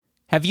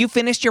Have you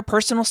finished your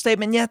personal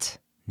statement yet?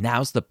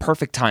 Now's the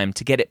perfect time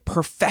to get it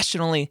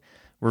professionally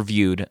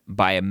reviewed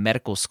by a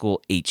medical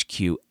school HQ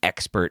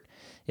expert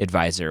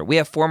advisor. We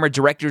have former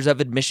directors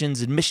of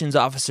admissions, admissions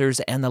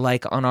officers, and the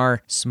like on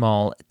our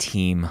small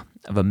team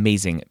of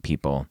amazing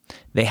people.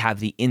 They have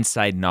the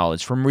inside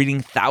knowledge from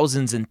reading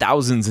thousands and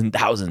thousands and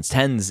thousands,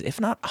 tens,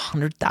 if not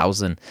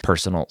 100,000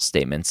 personal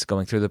statements,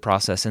 going through the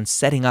process and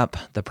setting up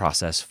the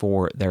process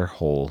for their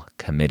whole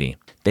committee.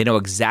 They know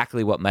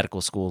exactly what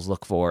medical schools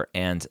look for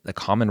and the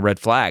common red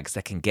flags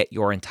that can get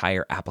your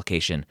entire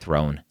application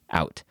thrown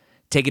out.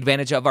 Take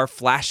advantage of our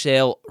flash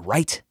sale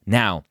right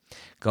now,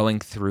 going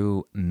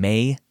through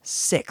May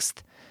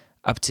 6th,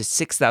 up to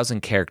 6,000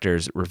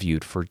 characters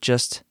reviewed for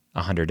just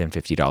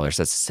 $150.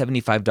 That's a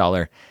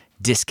 $75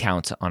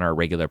 discount on our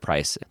regular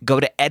price. Go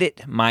to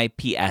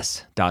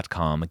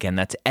editmyps.com. Again,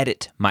 that's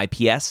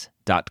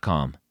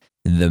editmyps.com.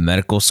 The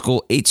Medical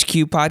School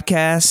HQ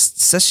podcast,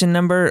 session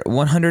number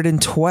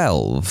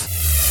 112.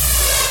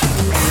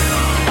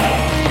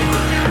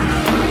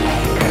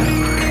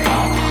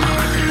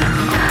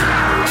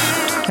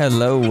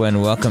 Hello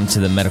and welcome to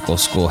the Medical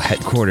School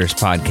Headquarters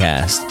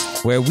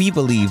podcast, where we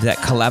believe that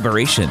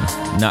collaboration,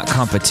 not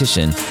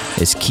competition,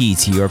 is key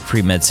to your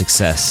pre-med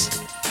success.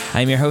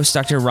 I'm your host,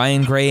 Dr.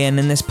 Ryan Gray, and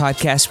in this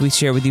podcast, we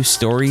share with you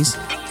stories,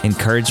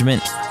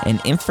 encouragement,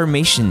 and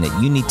information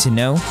that you need to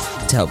know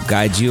to help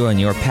guide you on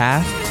your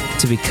path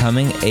to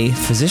becoming a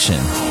physician.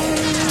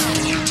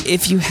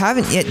 If you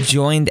haven't yet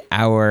joined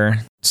our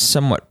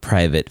somewhat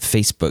private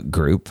Facebook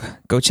group,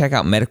 go check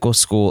out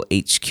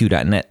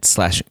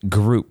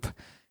medicalschoolhq.net/group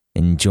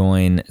and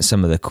join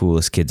some of the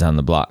coolest kids on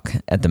the block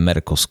at the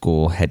Medical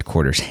School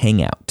Headquarters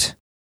Hangout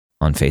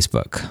on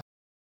Facebook.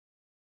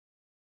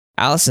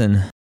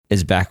 Allison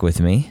is back with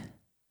me.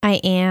 I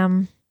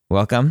am.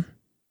 Welcome.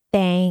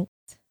 Thanks.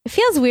 It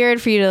feels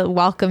weird for you to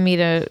welcome me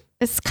to...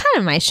 It's kind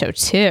of my show,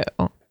 too.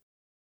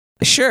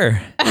 Sure.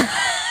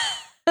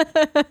 All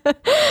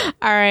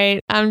right.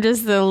 I'm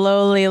just the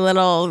lowly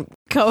little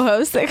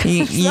co-host.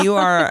 You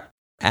are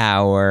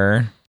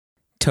our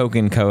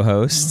token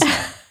co-host.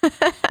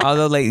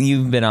 Although,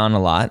 you've been on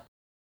a lot.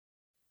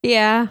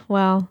 Yeah,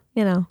 well,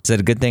 you know. Is that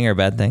a good thing or a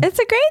bad thing? It's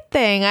a great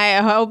thing.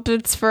 I hope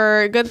it's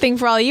for a good thing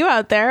for all you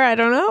out there. I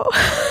don't know.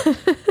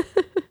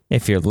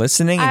 If you're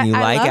listening and you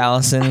like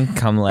Allison,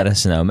 come let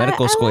us know.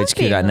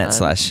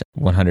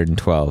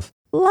 medicalschoolhq.net/112.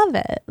 Love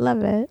it.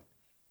 Love it.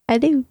 I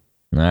do.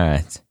 All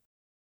right.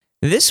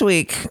 This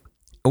week,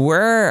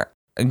 we're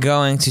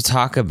going to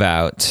talk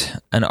about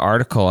an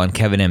article on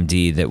Kevin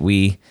MD that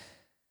we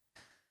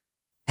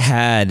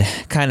had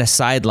kind of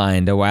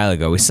sidelined a while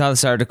ago. We saw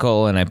this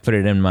article and I put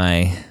it in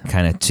my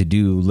kind of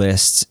to-do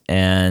list,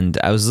 and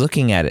I was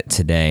looking at it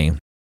today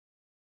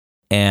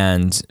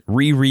and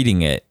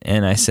rereading it,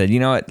 and I said, you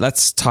know what,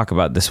 let's talk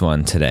about this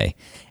one today.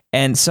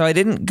 And so I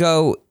didn't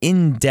go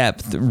in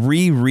depth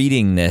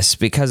rereading this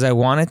because I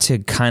wanted to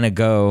kind of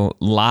go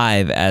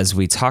live as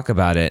we talk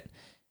about it,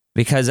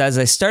 because as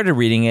I started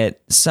reading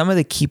it, some of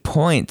the key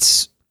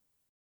points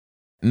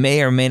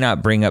may or may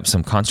not bring up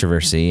some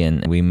controversy,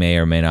 and we may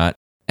or may not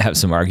have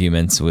some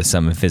arguments with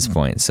some of his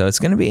points. So it's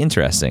going to be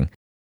interesting.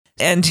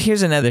 And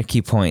here's another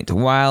key point.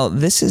 While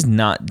this is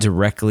not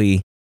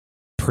directly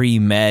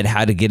pre-med,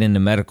 how to get into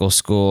medical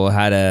school,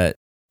 how to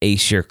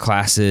ace your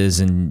classes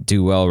and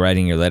do well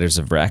writing your letters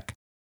of rec,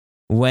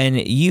 when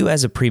you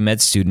as a pre-med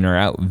student are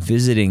out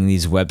visiting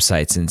these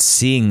websites and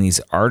seeing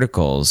these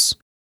articles,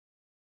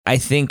 I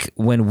think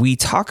when we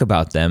talk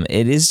about them,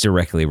 it is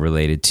directly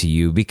related to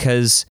you,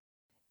 because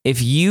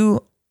if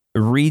you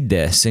read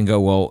this and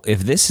go, well, if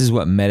this is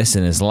what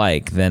medicine is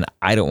like, then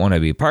I don't want to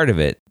be part of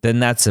it,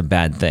 then that's a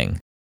bad thing.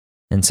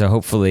 And so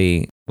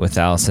hopefully with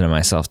Allison and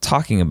myself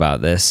talking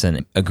about this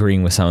and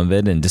agreeing with some of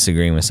it and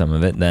disagreeing with some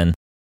of it, then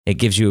it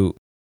gives you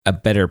a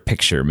better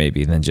picture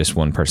maybe than just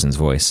one person's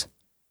voice.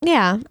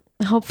 Yeah.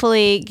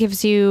 Hopefully it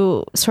gives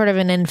you sort of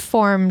an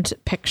informed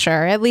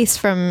picture, at least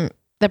from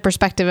the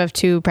perspective of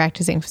two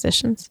practicing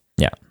physicians.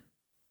 Yeah.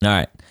 All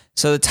right.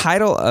 So the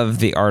title of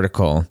the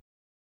article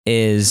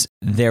is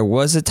There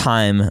Was a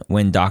Time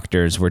When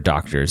Doctors Were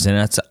Doctors, and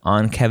that's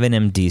on Kevin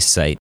MD's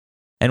site.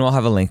 And we'll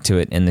have a link to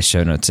it in the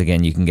show notes.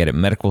 Again, you can get it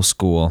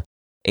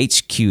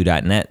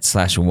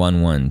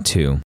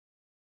medicalschoolhq.net/112.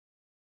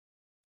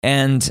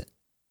 And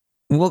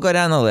we'll go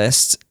down the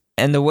list.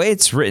 And the way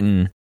it's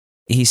written,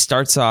 he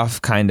starts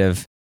off kind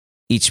of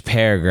each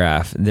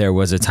paragraph, there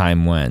was a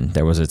time when.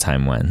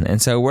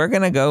 And so we're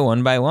going to go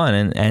one by one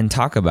and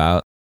talk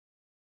about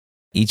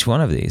each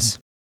one of these.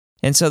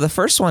 And so the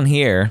first one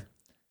here,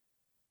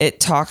 it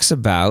talks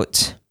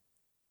about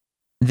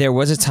there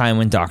was a time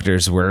when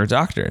doctors were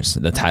doctors,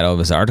 the title of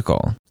his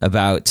article,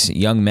 about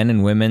young men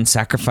and women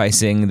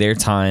sacrificing their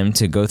time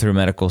to go through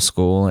medical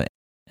school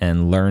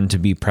and learn to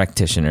be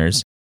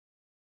practitioners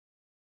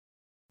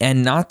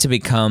and not to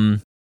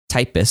become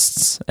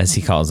typists, as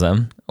he calls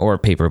them, or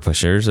paper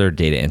pushers or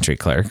data entry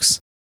clerks,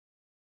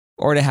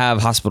 or to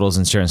have hospitals,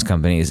 insurance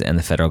companies, and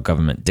the federal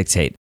government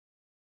dictate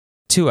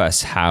to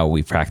us how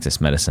we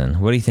practice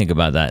medicine. What do you think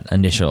about that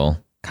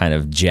initial kind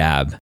of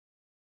jab?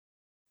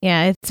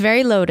 Yeah, it's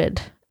very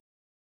loaded.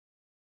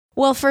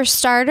 Well, for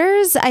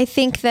starters, I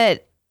think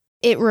that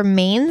it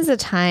remains a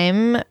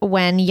time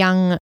when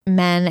young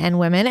men and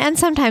women, and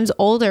sometimes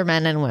older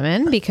men and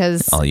women,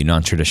 because all you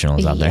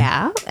non-traditionals out there.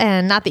 Yeah,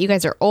 and not that you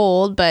guys are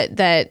old, but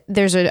that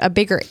there's a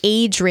bigger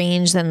age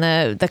range than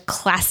the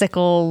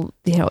classical,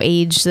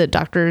 age that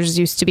doctors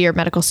used to be or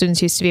medical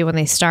students used to be when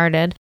they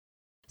started.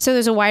 So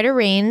there's a wider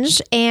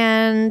range,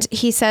 and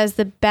he says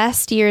the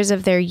best years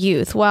of their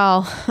youth.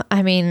 Well,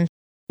 I mean,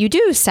 you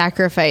do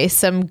sacrifice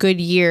some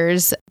good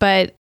years,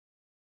 but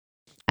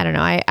I don't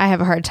know. I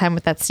have a hard time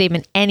with that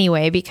statement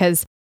anyway,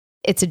 because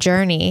it's a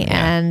journey,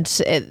 and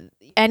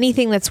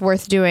anything that's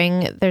worth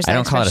doing, there's I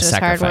don't call it a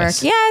sacrifice. Hard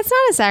work. Yeah, it's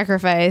not a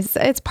sacrifice.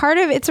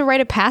 It's a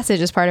rite of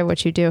passage as part of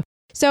what you do.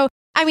 So,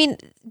 I mean,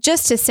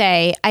 just to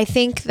say, I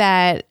think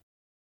that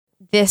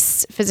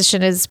this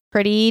physician is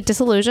pretty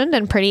disillusioned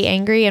and pretty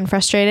angry and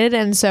frustrated.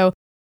 And so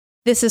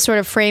this is sort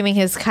of framing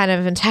his kind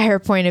of entire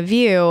point of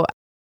view,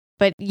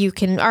 but you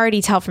can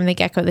already tell from the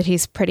get-go that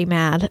he's pretty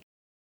mad.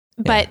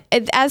 But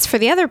as for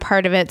the other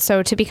part of it,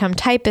 so to become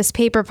typists,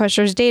 paper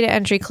pushers, data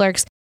entry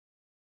clerks,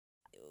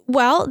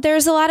 well,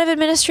 there's a lot of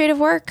administrative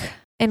work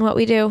in what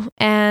we do.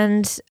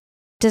 And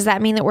does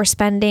that mean that we're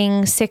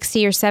spending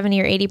 60 or 70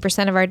 or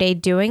 80% of our day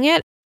doing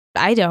it?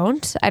 I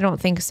don't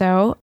think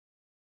so.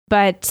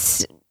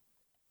 But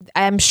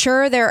I'm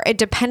sure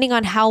depending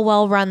on how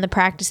well run the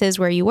practice is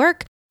where you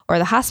work or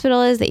the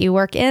hospital is that you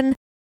work in,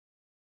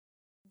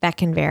 that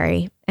can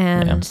vary.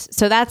 And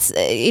so that's,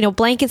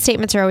 blanket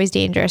statements are always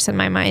dangerous in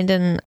my mind.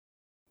 And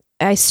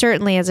I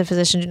certainly, as a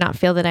physician, do not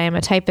feel that I am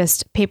a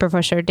typist, paper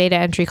pusher, data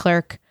entry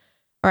clerk,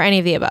 or any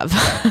of the above.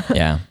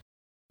 Yeah.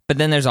 But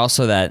then there's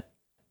also that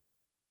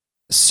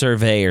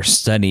survey or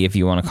study, if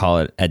you want to call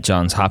it, at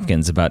Johns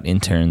Hopkins about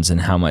interns and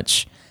how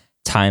much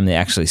time they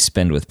actually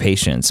spend with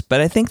patients.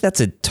 But I think that's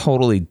a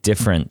totally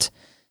different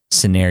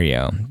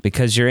scenario,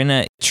 because you're in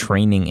a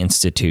training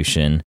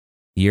institution.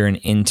 You're an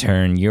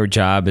intern. Your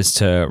job is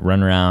to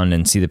run around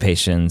and see the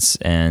patients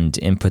and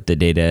input the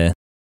data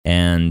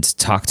and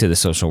talk to the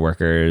social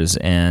workers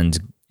and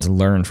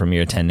learn from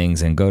your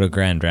attendings and go to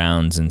grand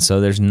rounds. And so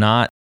there's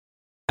not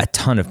a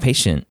ton of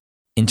patient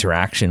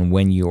interaction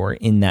when you're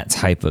in that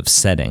type of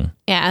setting.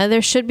 Yeah,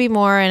 there should be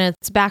more, and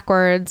it's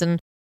backwards.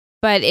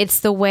 But it's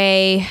the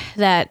way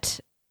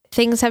that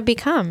things have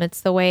become.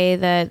 It's the way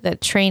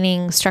that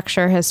training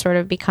structure has sort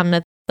of become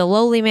that the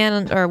lowly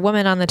man or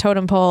woman on the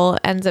totem pole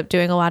ends up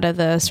doing a lot of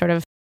the sort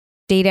of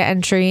data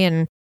entry.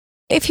 And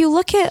if you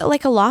look at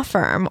like a law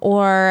firm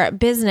or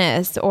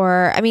business,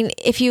 or, I mean,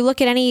 if you look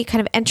at any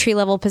kind of entry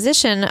level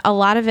position, a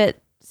lot of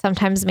it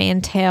sometimes may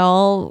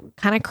entail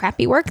kind of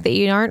crappy work that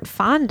you aren't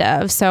fond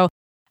of. So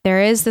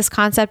there is this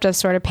concept of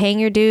sort of paying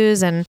your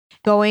dues and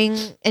going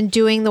and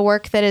doing the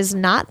work that is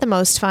not the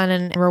most fun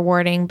and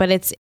rewarding, but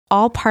it's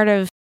all part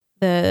of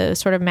the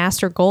sort of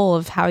master goal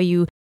of how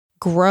you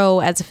grow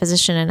as a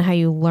physician and how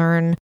you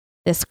learn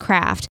this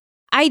craft.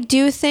 I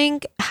do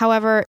think,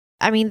 however,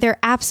 I mean, there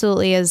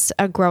absolutely is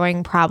a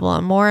growing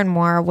problem more and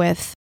more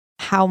with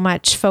how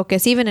much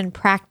focus, even in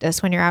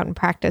practice, when you're out in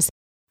practice,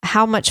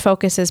 how much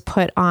focus is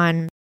put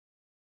on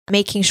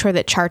making sure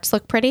that charts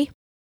look pretty.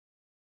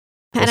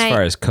 As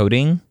far as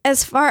coding?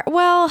 As far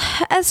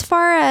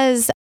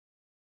as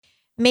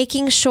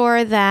making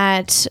sure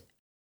that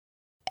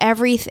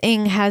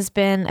everything has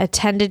been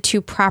attended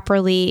to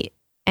properly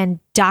and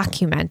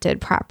documented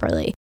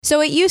properly.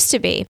 So it used to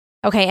be,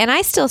 okay, and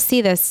I still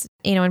see this,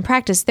 in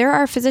practice, there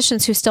are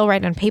physicians who still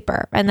write on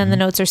paper and then the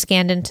notes are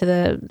scanned into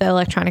the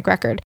electronic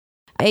record.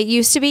 It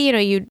used to be,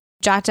 you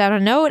jot down a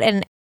note,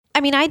 and I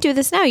mean, I do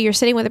this now. You're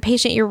sitting with a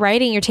patient, you're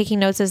writing, you're taking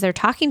notes as they're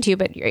talking to you,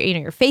 but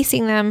you're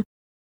facing them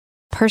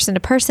person to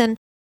person.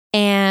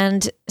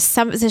 And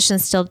some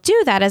physicians still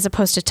do that as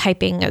opposed to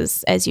typing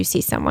as you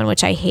see someone,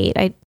 which I hate.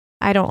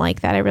 I don't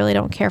like that. I really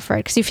don't care for it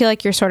because you feel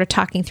like you're sort of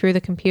talking through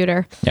the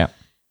computer. Yeah.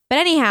 But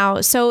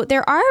anyhow, so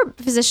there are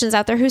physicians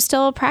out there who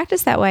still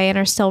practice that way and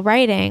are still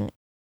writing.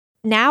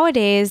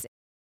 Nowadays,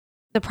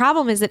 the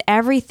problem is that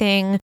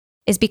everything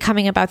is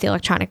becoming about the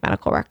electronic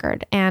medical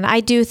record. And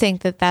I do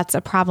think that that's a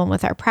problem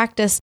with our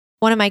practice.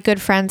 One of my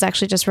good friends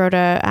actually just wrote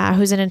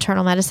who's an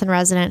internal medicine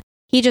resident.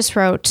 He just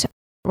wrote,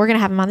 we're going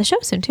to have him on the show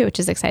soon too, which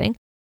is exciting.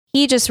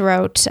 He just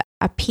wrote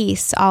a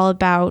piece all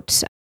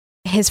about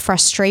his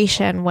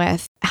frustration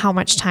with how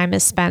much time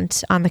is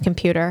spent on the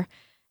computer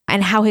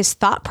and how his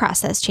thought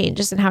process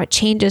changes and how it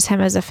changes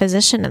him as a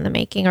physician in the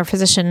making, or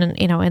physician,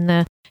 in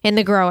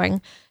the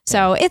growing.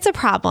 So it's a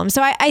problem.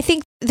 So I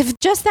think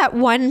just that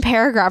one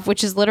paragraph,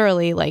 which is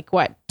literally like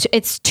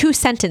it's 2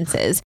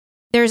 sentences.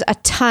 There's a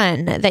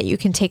ton that you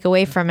can take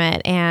away from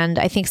it. And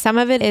I think some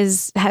of it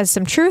has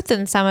some truth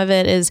and some of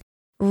it is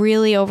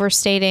really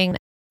overstating.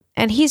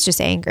 And he's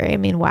just angry. I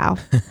mean, wow.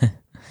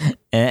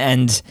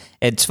 And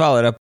it's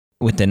followed up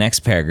with the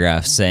next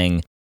paragraph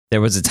saying,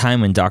 there was a time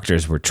when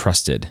doctors were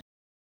trusted.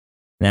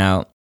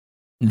 Now,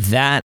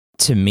 that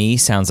to me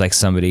sounds like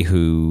somebody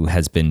who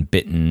has been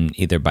bitten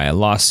either by a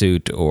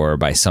lawsuit or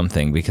by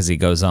something, because he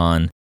goes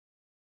on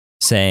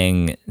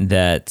saying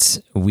that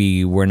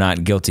we were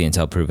not guilty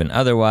until proven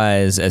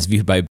otherwise, as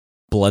viewed by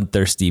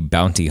bloodthirsty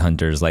bounty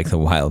hunters like the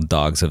wild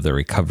dogs of the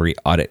recovery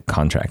audit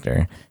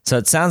contractor. So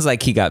it sounds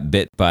like he got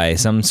bit by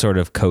some sort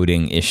of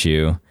coding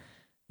issue.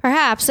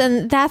 Perhaps.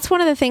 And that's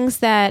one of the things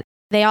that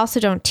they also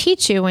don't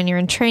teach you when you're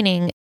in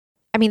training.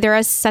 I mean, there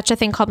is such a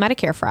thing called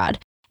Medicare fraud.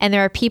 And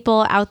there are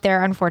people out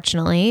there,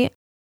 unfortunately,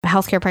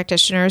 healthcare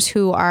practitioners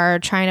who are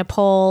trying to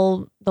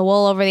pull the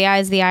wool over the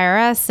eyes of the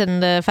IRS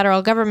and the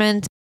federal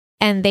government.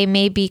 And they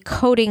may be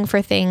coding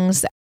for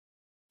things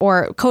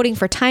or coding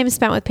for time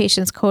spent with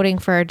patients, coding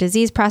for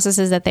disease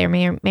processes that they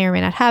may or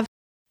may not have.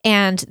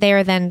 And they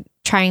are then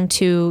trying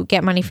to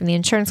get money from the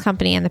insurance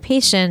company and the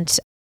patient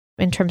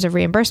in terms of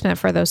reimbursement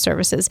for those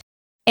services.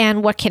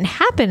 And what can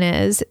happen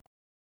is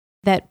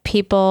that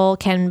people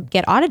can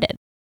get audited.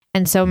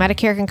 And so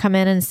Medicare can come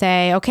in and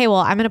say, okay, well,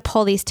 I'm going to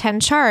pull these 10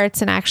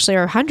 charts and actually,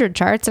 or 100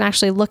 charts and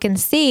actually look and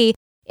see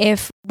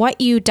if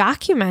what you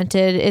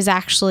documented is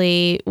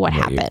actually what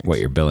happened. What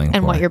you're billing for.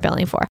 And what you're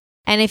billing for.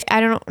 And if I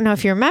don't know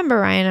if you remember,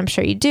 Ryan, I'm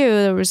sure you do.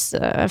 There was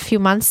a few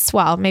months,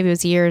 well, maybe it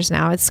was years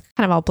now. It's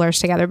kind of all blurs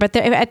together. But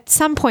at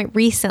some point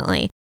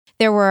recently,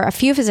 there were a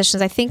few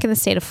physicians, I think in the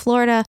state of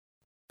Florida.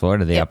 The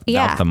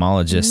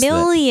ophthalmologist.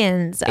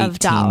 Millions of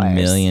dollars. $18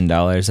 million,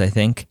 I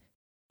think.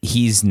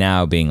 He's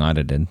now being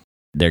audited.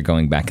 They're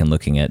going back and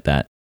looking at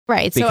that.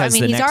 Right. So, I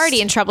mean, he's already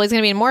in trouble. He's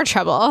going to be in more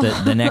trouble.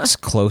 The next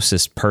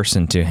closest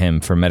person to him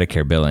for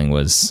Medicare billing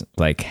was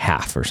like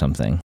half or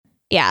something.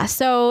 Yeah.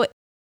 So,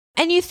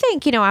 and you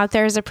think, out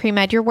there as a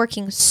pre-med, you're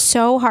working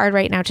so hard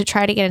right now to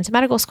try to get into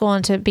medical school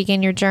and to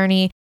begin your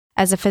journey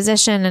as a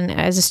physician and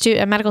as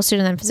a medical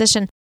student and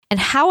physician. And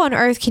how on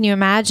earth can you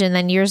imagine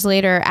then years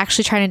later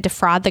actually trying to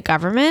defraud the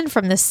government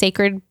from this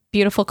sacred,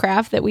 beautiful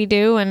craft that we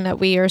do and that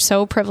we are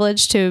so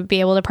privileged to be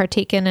able to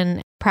partake in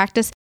and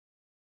practice?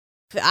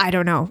 I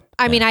don't know.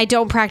 I mean, I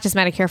don't practice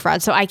Medicare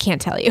fraud, so I can't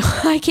tell you.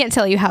 I can't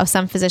tell you how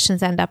some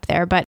physicians end up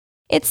there, but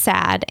it's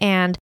sad.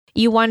 And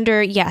you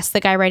wonder, yes, the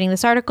guy writing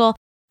this article,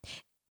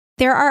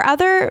 there are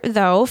other,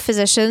 though,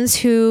 physicians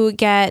who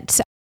get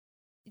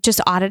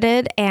just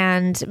audited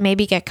and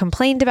maybe get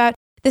complained about.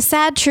 The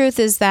sad truth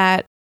is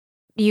that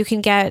you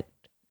can get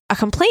a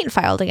complaint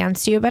filed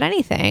against you about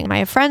anything. I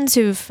have friends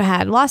who've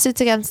had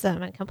lawsuits against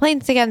them and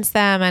complaints against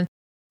them, and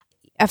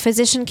a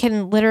physician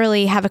can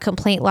literally have a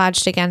complaint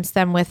lodged against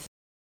them with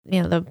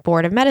the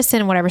Board of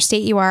Medicine, whatever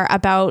state you are,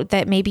 about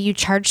that maybe you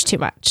charge too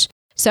much.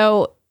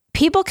 So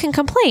people can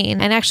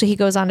complain. And actually, he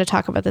goes on to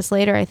talk about this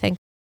later, I think.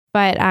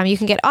 But you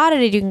can get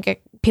audited.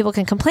 People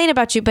can complain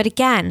about you. But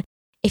again,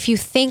 if you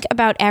think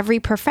about every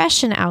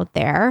profession out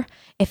there,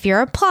 if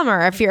you're a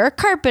plumber, if you're a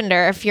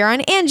carpenter, if you're on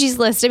Angie's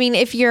List, I mean,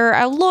 if you're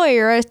a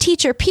lawyer, a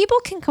teacher, people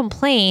can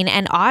complain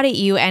and audit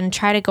you and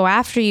try to go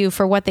after you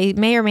for what they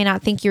may or may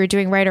not think you were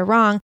doing right or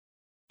wrong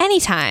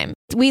anytime.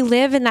 We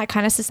live in that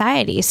kind of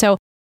society. So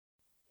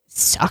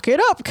suck it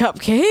up,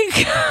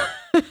 Cupcake.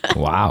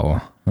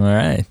 Wow. All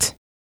right.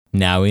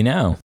 Now we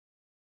know.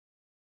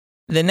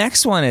 The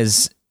next one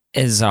is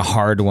a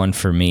hard one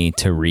for me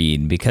to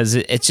read because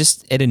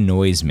it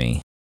annoys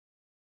me.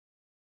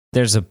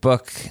 There's a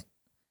book,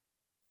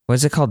 what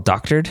is it called?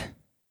 Doctored?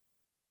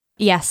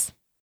 Yes.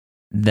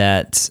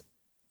 That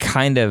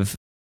kind of,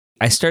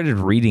 I started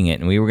reading it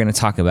and we were going to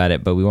talk about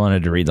it, but we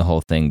wanted to read the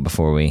whole thing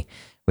before we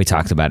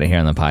talked about it here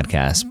on the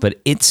podcast. But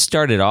it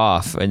started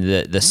off,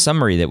 the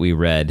summary that we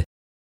read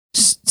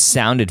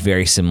sounded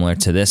very similar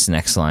to this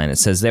next line. It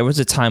says, there was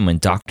a time when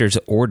doctors'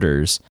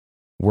 orders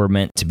were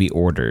meant to be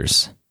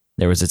orders.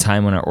 There was a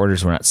time when our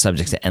orders were not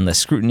subject to endless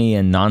scrutiny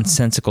and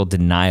nonsensical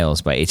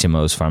denials by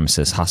HMOs,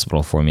 pharmacists,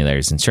 hospital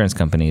formularies, insurance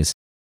companies,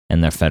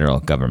 and the federal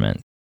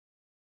government.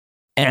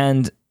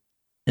 And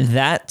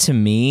that to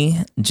me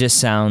just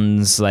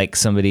sounds like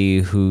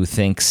somebody who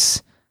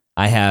thinks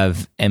I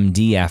have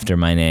MD after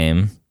my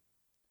name,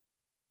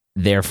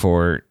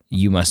 therefore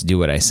you must do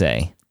what I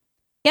say.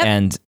 Yep.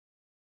 And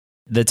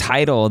the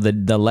title,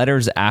 the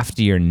letters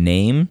after your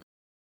name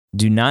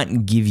do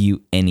not give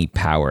you any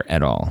power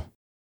at all.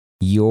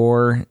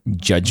 Your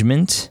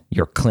judgment,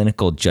 your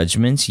clinical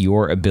judgments,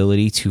 your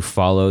ability to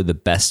follow the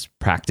best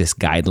practice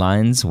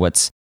guidelines,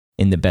 what's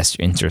in the best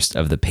interest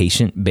of the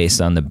patient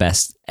based on the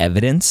best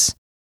evidence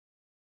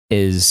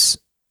is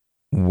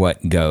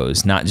what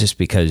goes, not just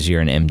because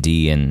you're an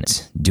MD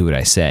and do what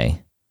I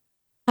say.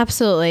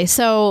 Absolutely.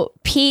 So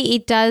P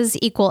does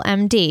equal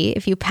MD.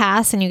 If you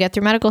pass and you get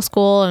through medical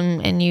school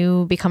and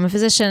you become a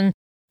physician,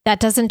 that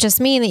doesn't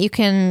just mean that you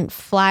can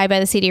fly by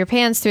the seat of your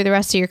pants through the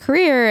rest of your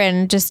career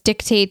and just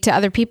dictate to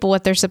other people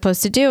what they're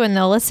supposed to do and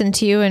they'll listen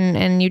to you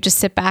and you just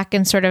sit back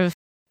and sort of,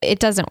 it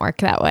doesn't work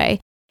that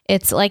way.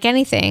 It's like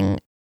anything.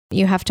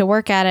 You have to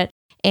work at it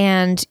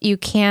and you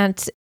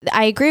can't,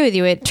 I agree with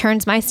you. It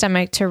turns my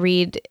stomach to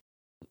read.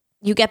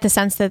 You get the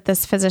sense that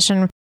this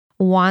physician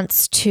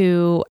wants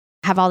to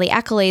have all the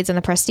accolades and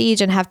the prestige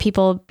and have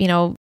people,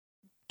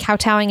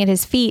 kowtowing at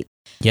his feet.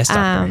 Yes,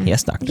 doctor.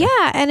 Yes, doctor.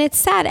 Yeah. And it's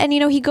sad. And,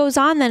 he goes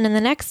on then in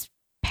the next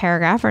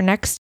paragraph or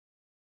next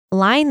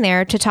line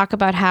there to talk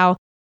about how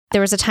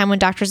There was a time when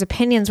doctors'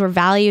 opinions were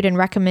valued and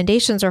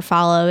recommendations were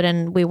followed,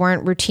 and we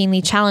weren't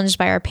routinely challenged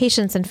by our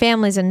patients and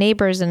families and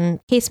neighbors and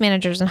case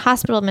managers and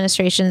hospital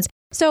administrations.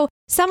 So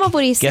some of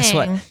what he's saying... Guess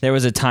what? There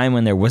was a time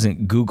when there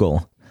wasn't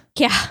Google.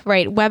 Yeah,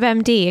 right.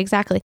 WebMD,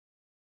 exactly.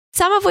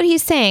 Some of what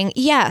he's saying,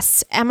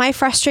 yes. Am I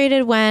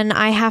frustrated when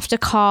I have to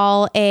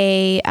call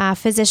a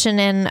physician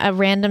in a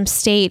random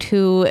state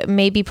who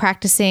may be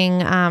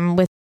practicing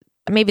with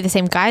maybe the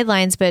same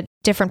guidelines, but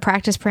different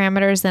practice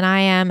parameters than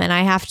I am, and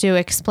I have to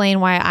explain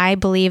why I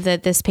believe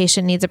that this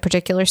patient needs a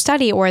particular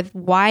study or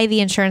why the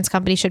insurance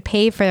company should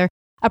pay for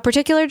a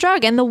particular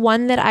drug and the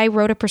one that I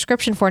wrote a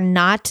prescription for,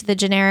 not the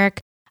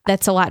generic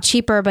that's a lot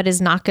cheaper but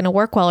is not going to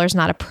work well or is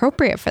not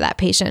appropriate for that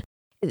patient.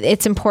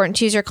 It's important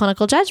to use your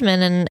clinical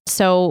judgment. And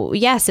so,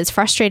 yes, it's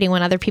frustrating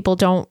when other people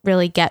don't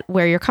really get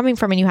where you're coming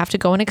from and you have to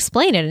go and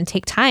explain it and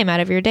take time out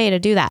of your day to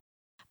do that.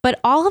 But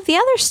all of the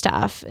other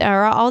stuff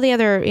or all the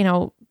other,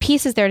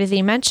 pieces there that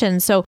he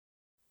mentioned. So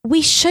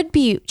we should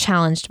be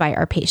challenged by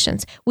our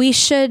patients. We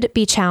should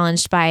be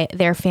challenged by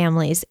their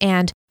families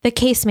and the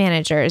case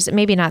managers,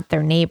 maybe not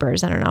their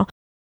neighbors. I don't know.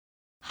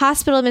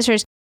 Hospital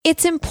administrators.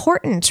 It's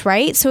important,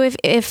 right? So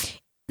if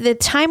the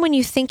time when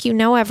you think you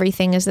know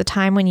everything is the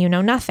time when you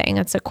know nothing.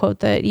 That's a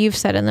quote that you've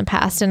said in the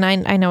past. And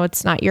I know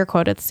it's not your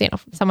quote, it's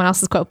someone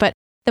else's quote. But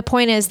the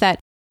point is that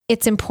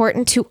it's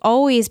important to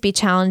always be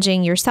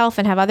challenging yourself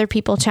and have other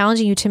people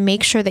challenging you to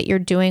make sure that you're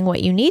doing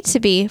what you need to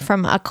be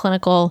from a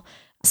clinical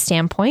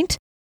standpoint.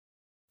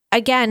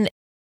 Again,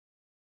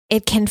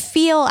 it can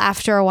feel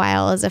after a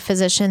while as a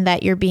physician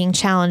that you're being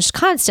challenged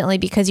constantly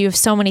because you have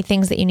so many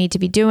things that you need to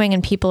be doing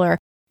and people are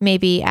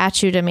maybe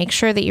at you to make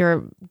sure that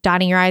you're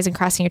dotting your I's and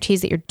crossing your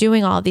T's, that you're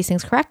doing all of these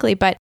things correctly.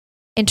 But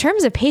in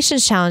terms of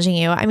patients challenging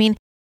you,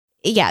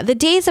 yeah, the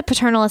days of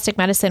paternalistic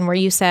medicine where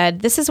you said,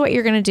 this is what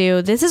you're going to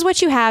do, this is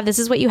what you have, this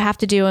is what you have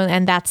to do,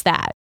 and that's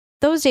that.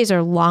 Those days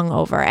are long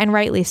over, and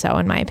rightly so,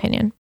 in my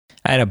opinion.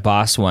 I had a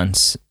boss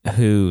once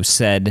who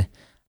said,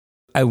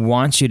 I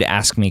want you to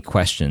ask me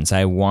questions.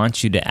 I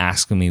want you to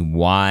ask me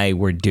why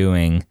we're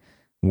doing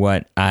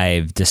what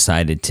I've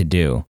decided to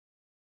do.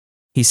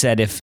 He said,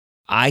 if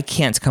I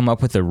can't come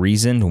up with a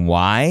reason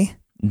why,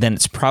 then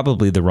it's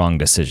probably the wrong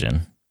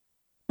decision.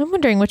 I'm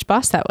wondering which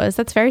boss that was.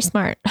 That's very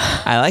smart.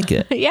 I like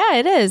it. Yeah,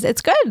 it is.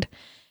 It's good.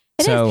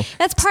 It is.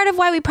 That's part of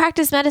why we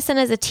practice medicine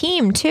as a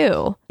team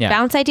too. Yeah.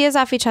 Bounce ideas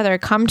off each other,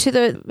 come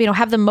to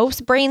have the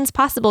most brains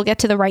possible, get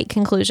to the right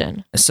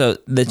conclusion. So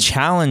the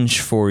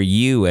challenge for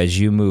you as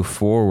you move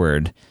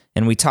forward,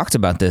 and we talked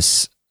about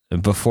this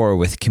before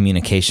with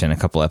communication a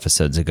couple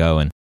episodes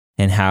ago,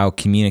 and how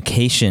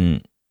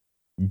communication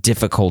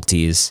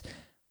difficulties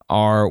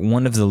are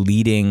one of the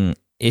leading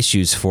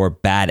issues for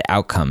bad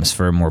outcomes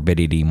for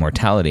morbidity,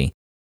 mortality.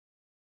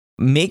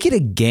 Make it a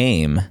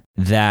game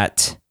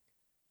that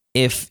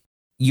if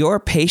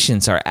your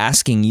patients are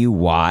asking you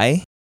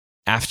why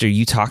after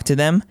you talk to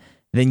them,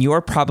 then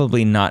you're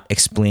probably not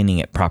explaining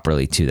it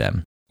properly to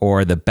them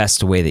or the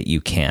best way that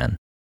you can.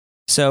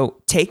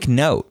 So take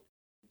note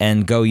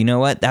and go, you know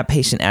what? That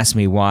patient asked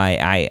me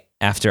why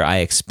after I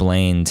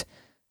explained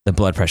the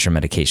blood pressure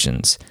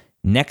medications.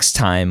 Next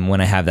time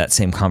when I have that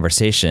same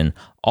conversation,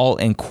 I'll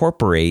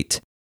incorporate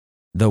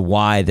the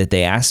why that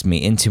they asked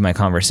me into my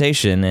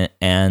conversation,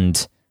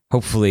 and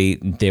hopefully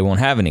they won't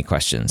have any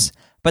questions,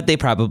 but they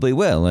probably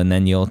will. And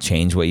then you'll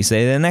change what you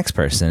say to the next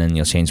person, and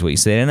you'll change what you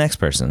say to the next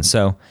person.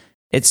 So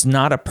it's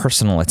not a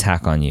personal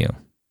attack on you.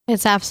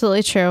 It's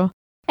absolutely true.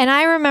 And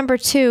I remember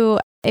too,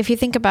 if you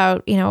think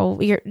about,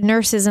 your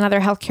nurses and other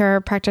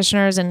healthcare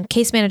practitioners and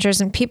case managers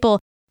and people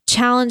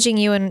challenging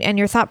you and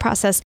your thought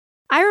process.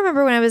 I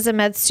remember when I was a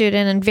med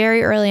student and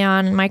very early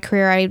on in my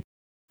career,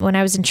 when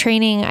I was in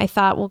training, I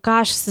thought, well,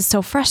 gosh, this is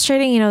so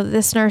frustrating.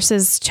 This nurse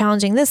is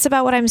challenging this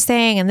about what I'm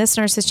saying, and this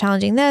nurse is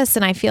challenging this,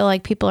 and I feel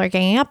like people are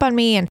ganging up on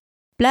me and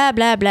blah,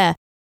 blah, blah.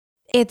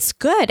 It's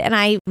good. And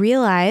I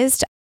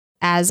realized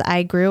as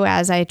I grew,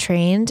 as I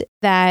trained,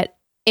 that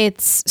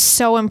it's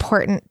so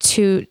important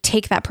to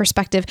take that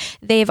perspective.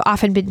 They've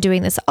often been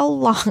doing this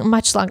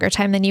much longer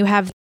time than you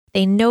have.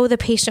 They know the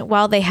patient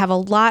well. They have a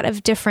lot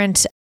of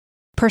different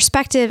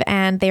perspective,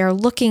 and they are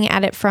looking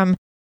at it from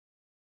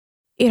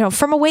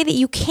a way that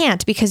you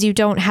can't because you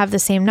don't have the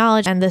same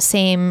knowledge and the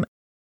same,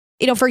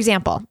 for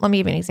example, let me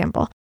give you an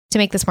example to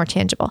make this more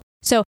tangible.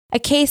 So a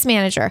case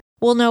manager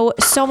will know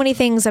so many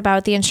things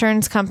about the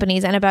insurance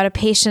companies and about a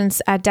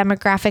patient's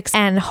demographics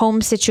and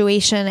home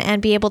situation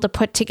and be able to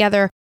put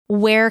together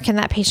where can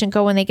that patient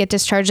go when they get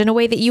discharged in a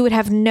way that you would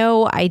have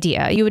no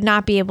idea. You would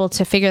not be able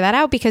to figure that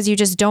out because you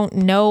just don't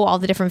know all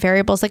the different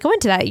variables that go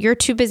into that. You're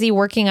too busy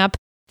working up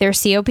their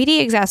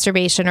COPD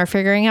exacerbation or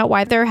figuring out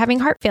why they're having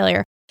heart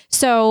failure.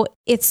 So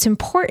it's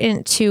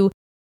important to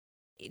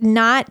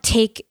not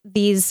take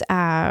these,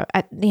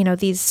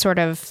 these sort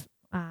of,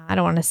 I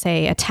don't want to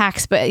say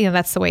attacks, but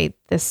that's the way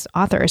this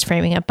author is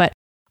framing it, but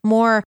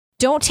more,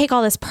 don't take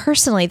all this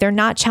personally. They're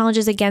not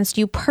challenges against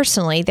you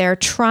personally. They're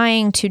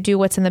trying to do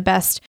what's in the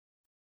best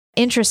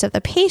interest of the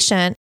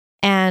patient.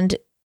 And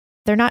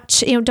they're not,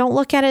 don't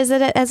look at it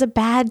as a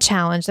bad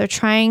challenge. They're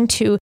trying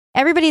to,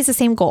 everybody has the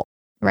same goal.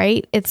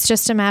 right? It's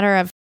just a matter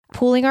of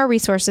pooling our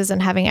resources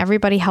and having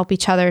everybody help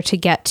each other to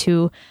get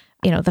to,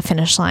 the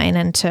finish line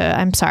and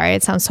I'm sorry,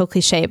 it sounds so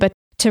cliche, but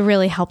to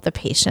really help the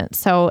patient.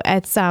 So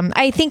it's,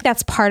 I think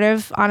that's part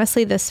of,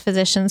 honestly, this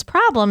physician's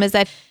problem is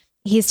that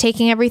he's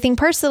taking everything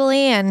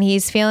personally and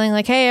he's feeling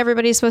like, hey,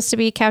 everybody's supposed to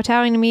be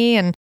kowtowing to me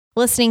and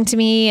listening to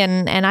me.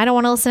 And I don't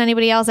want to listen to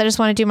anybody else. I just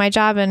want to do my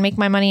job and make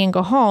my money and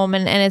go home.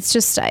 And it's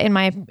just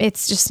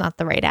it's just not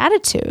the right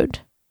attitude.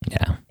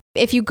 Yeah.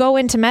 If you go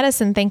into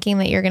medicine thinking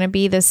that you're going to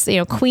be this,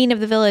 queen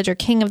of the village or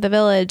king of the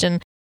village,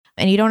 and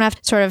you don't have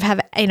to sort of have,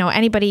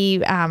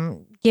 anybody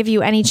give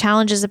you any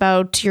challenges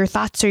about your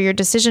thoughts or your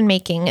decision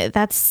making,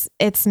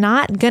 it's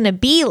not going to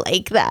be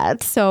like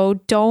that. So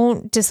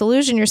don't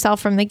disillusion yourself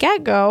from the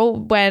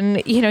get-go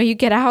when, you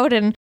get out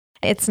and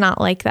it's not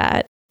like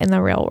that in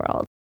the real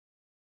world.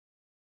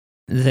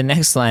 The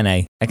next line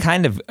I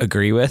kind of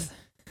agree with.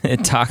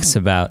 It talks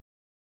about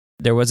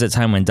there was a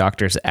time when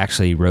doctors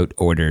actually wrote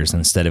orders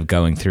instead of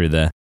going through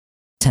the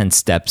 10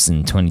 steps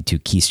and 22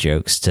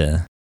 keystrokes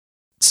to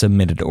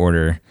submit an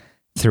order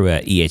through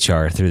a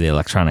EHR, through the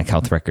electronic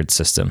health record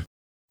system.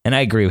 And I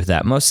agree with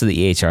that. Most of the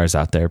EHRs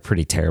out there are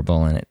pretty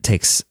terrible, and it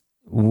takes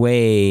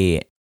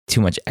way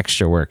too much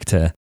extra work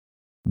to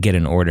get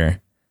an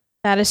order.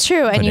 That is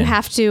true. And you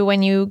have to,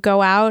 when you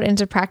go out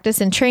into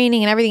practice and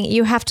training and everything,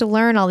 you have to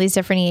learn all these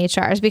different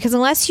EHRs, because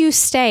unless you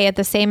stay at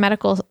the same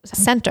medical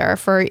center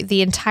for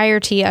the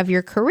entirety of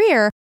your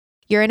career,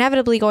 you're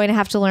inevitably going to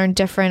have to learn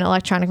different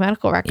electronic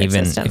medical record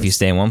systems. Even if you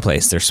stay in one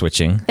place, they're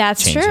switching.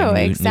 That's changing, true.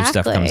 New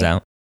stuff comes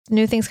out.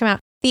 New things come out.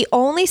 The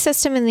only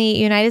system in the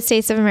United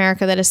States of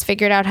America that has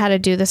figured out how to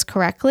do this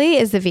correctly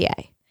is the VA.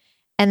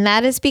 And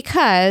that is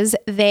because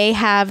they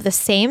have the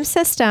same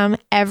system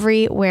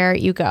everywhere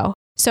you go.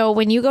 So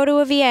when you go to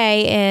a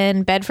VA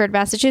in Bedford,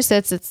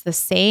 Massachusetts, it's the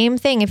same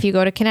thing if you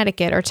go to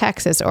Connecticut or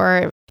Texas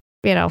or,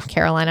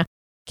 Carolina,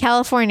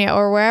 California,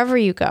 or wherever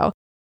you go.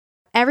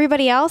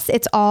 Everybody else,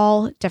 it's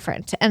all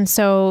different. And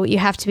so you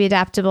have to be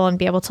adaptable and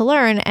be able to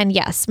learn. And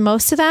yes,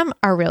 most of them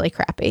are really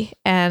crappy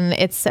and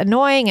it's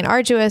annoying and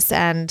arduous.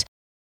 And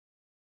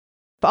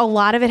a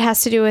lot of it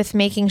has to do with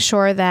making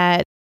sure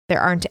that there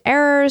aren't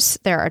errors,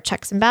 there are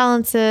checks and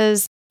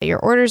balances, your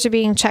orders are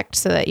being checked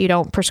so that you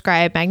don't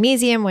prescribe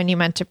magnesium when you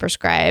meant to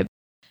prescribe,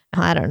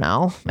 I don't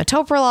know,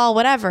 metoprolol,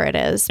 whatever it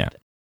is. Yeah.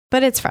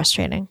 But it's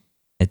frustrating.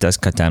 It does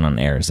cut down on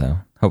errors, though,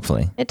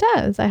 hopefully. It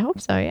does. I hope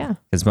so, yeah.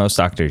 Because most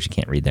doctors, you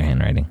can't read their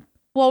handwriting.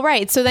 Well,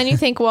 right. So then you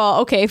think, well,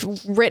 okay, if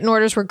written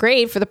orders were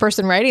great for the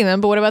person writing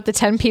them, but what about the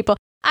 10 people?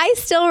 I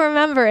still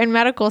remember in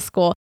medical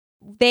school,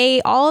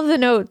 all of the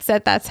notes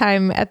at that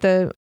time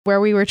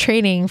where we were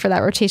training for that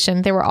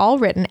rotation, they were all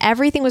written.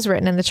 Everything was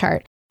written in the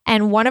chart.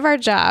 And one of our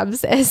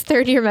jobs as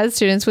third-year med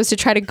students was to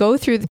try to go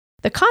through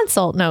the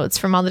consult notes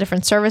from all the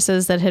different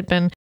services that had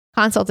been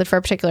consulted for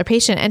a particular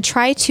patient and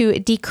try to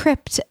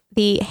decrypt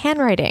the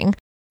handwriting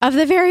of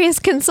the various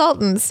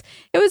consultants.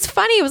 It was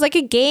funny. It was like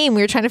a game.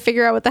 We were trying to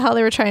figure out what the hell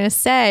they were trying to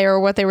say or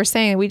what they were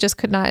saying. We just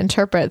could not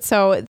interpret.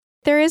 So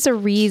there is a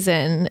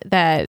reason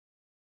that,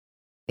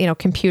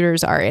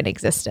 computers are in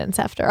existence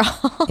after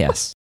all.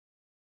 Yes.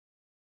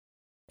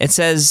 It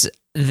says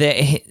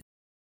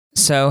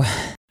so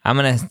I'm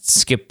going to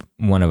skip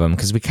one of them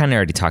because we kind of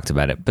already talked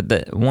about it. But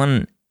the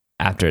one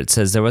after it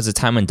says there was a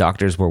time when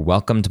doctors were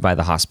welcomed by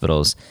the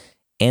hospitals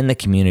and the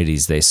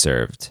communities they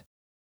served.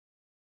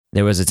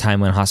 There was a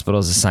time when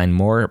hospitals assigned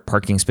more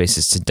parking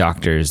spaces to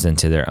doctors than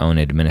to their own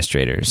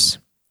administrators.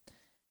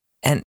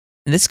 And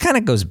this kind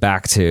of goes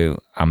back to,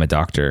 I'm a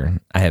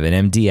doctor. I have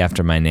an MD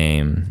after my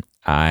name.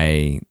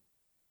 I'm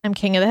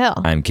king of the hill.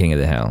 I'm king of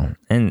the hill.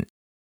 And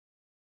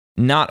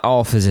not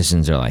all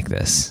physicians are like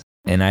this.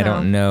 And I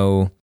don't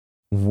know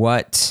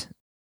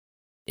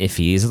if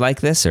he's like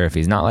this or if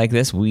he's not like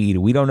this. We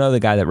don't know the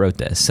guy that wrote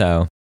this.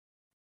 So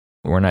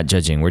we're not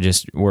judging.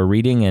 We're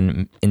reading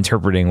and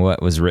interpreting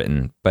what was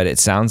written. But it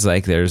sounds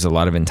like there's a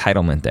lot of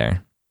entitlement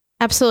there.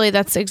 Absolutely.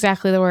 That's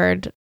exactly the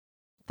word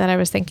that I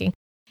was thinking.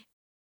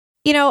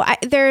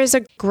 There's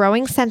a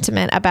growing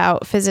sentiment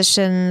about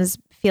physicians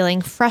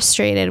feeling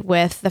frustrated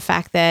with the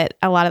fact that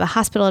a lot of the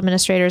hospital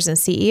administrators and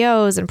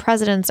CEOs and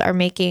presidents are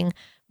making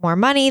more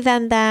money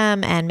than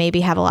them and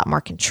maybe have a lot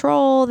more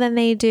control than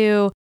they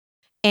do.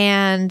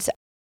 And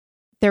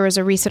there was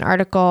a recent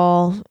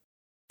article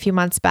a few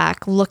months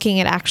back looking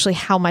at actually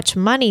how much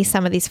money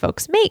some of these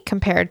folks make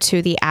compared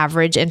to the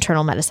average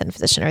internal medicine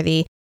physician or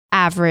the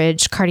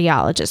average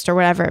cardiologist or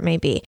whatever it may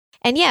be.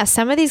 And yes,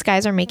 some of these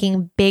guys are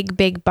making big,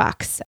 big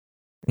bucks.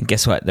 And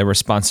guess what? Their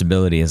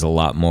responsibility is a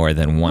lot more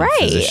than one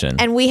physician.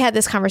 And we had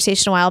this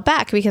conversation a while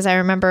back because I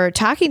remember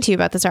talking to you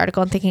about this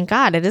article and thinking,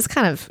 God, it is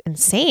kind of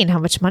insane how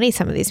much money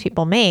some of these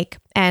people make.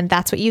 And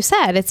that's what you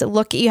said.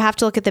 You have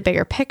to look at the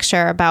bigger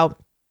picture about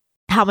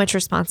how much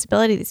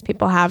responsibility these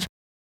people have.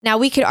 Now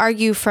we could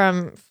argue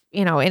for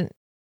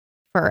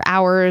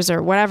hours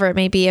or whatever it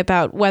may be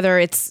about whether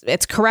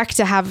it's correct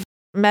to have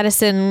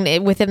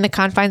medicine within the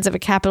confines of a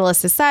capitalist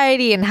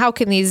society and how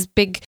can these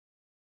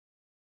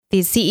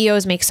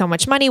CEOs make so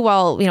much money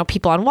while,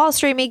 people on Wall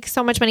Street make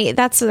so much money.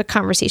 That's a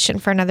conversation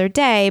for another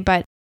day.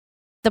 But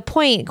the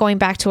point, going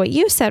back to what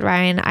you said,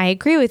 Ryan, I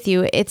agree with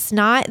you. It's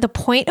not the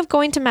point of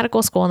going to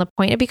medical school and the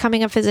point of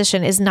becoming a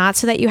physician is not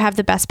so that you have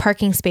the best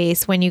parking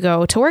space when you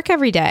go to work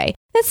every day.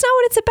 That's not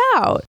what it's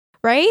about,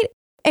 right?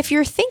 If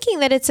you're thinking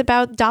that it's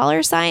about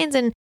dollar signs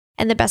and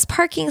the best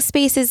parking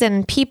spaces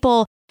and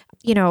people,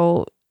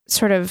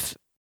 sort of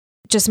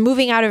just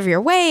moving out of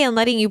your way and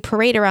letting you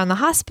parade around the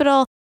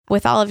hospital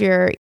with all of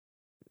your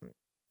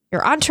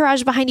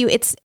entourage behind you,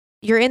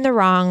 you're in the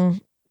wrong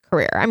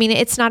career. I mean,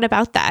 it's not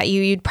about that.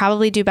 You'd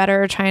probably do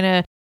better trying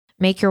to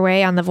make your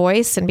way on The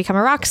Voice and become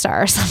a rock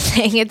star or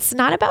something. It's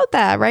not about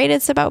that, right?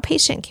 It's about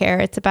patient care.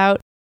 It's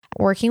about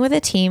working with a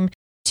team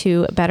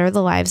to better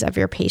the lives of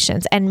your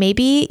patients. And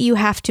maybe you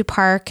have to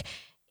park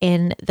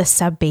in the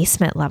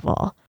sub-basement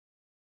level.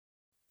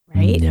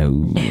 Right? No.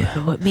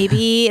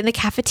 Maybe in the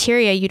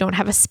cafeteria, you don't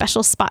have a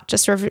special spot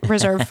just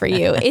reserved for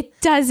you.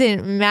 It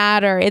doesn't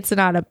matter. It's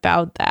not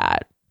about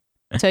that.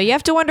 So you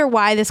have to wonder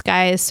why this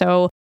guy is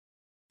so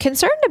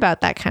concerned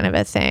about that kind of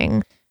a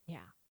thing. Yeah.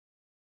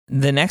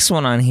 The next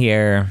one on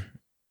here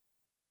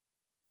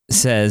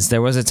says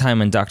there was a time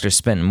when doctors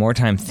spent more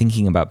time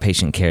thinking about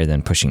patient care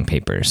than pushing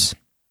papers.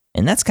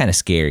 And that's kind of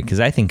scary because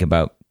I think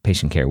about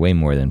patient care way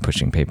more than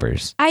pushing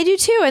papers. I do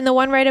too. And the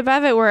one right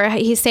above it where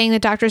he's saying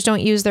that doctors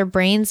don't use their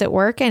brains at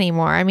work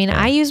anymore. I mean,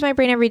 I use my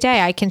brain every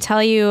day. I can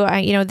tell you,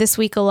 this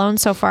week alone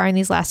so far in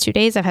these last 2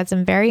 days, I've had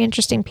some very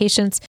interesting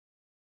patients,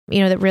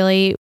 that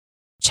really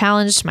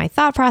challenged my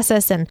thought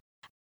process. And,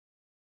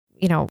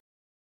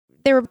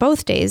 they were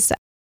both days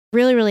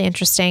really, really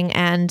interesting.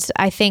 And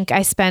I think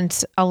I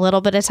spent a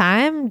little bit of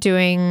time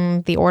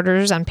doing the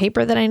orders on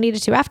paper that I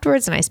needed to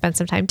afterwards. And I spent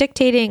some time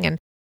dictating and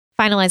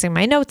finalizing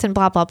my notes and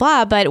blah, blah,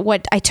 blah. But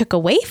what I took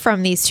away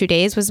from these 2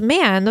 days was,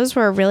 man, those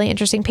were really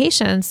interesting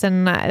patients.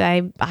 And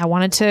I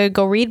wanted to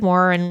go read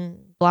more and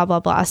blah, blah,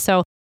 blah.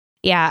 So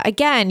yeah,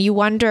 again, you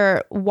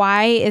wonder,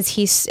 why is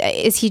he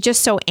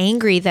just so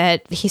angry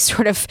that he's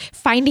sort of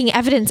finding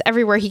evidence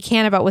everywhere he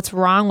can about what's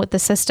wrong with the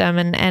system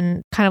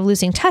and kind of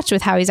losing touch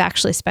with how he's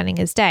actually spending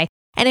his day?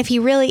 And if he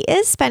really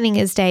is spending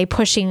his day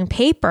pushing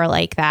paper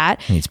like that,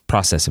 he needs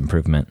process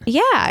improvement.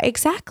 Yeah,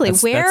 exactly.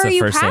 Where are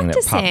you practicing? That's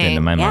the first thing that popped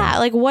into my mind.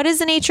 Like, what is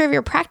the nature of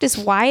your practice?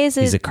 Why is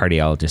it? He's a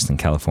cardiologist in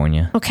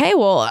California. Okay,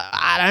 well,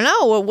 I don't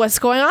know what's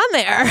going on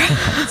there.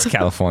 It's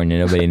California.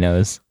 Nobody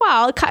knows.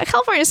 Well,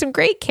 California has some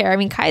great care. I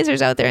mean,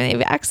 Kaiser's out there and they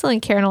have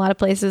excellent care in a lot of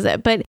places.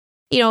 But,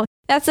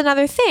 that's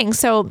another thing.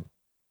 So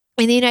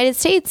in the United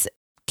States,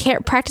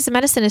 practice of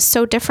medicine is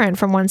so different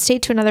from one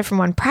state to another, from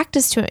one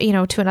practice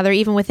to another,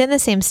 even within the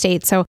same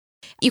state. So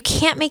you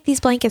can't make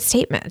these blanket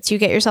statements. You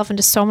get yourself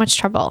into so much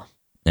trouble.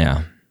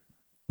 Yeah.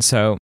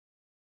 So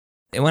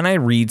when I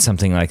read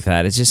something like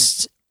that,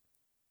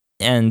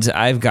 and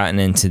I've gotten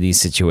into these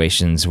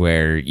situations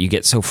where you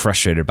get so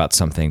frustrated about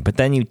something, but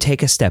then you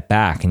take a step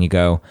back and you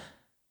go,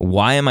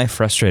 why am I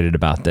frustrated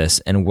about this?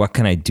 And what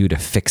can I do to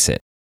fix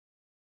it?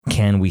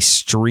 Can we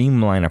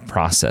streamline a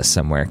process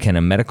somewhere? Can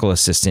a medical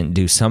assistant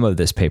do some of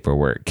this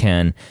paperwork?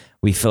 Can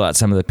we fill out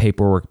some of the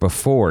paperwork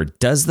before?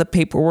 Does the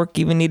paperwork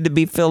even need to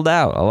be filled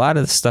out? A lot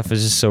of the stuff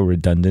is just so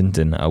redundant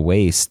and a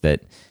waste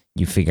that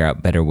you figure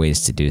out better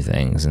ways to do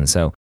things. And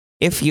so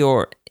if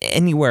you're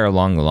anywhere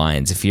along the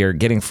lines, if you're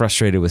getting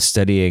frustrated with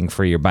studying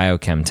for your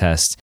biochem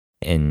test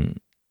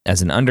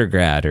as an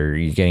undergrad, or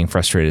you're getting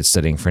frustrated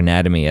studying for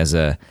anatomy as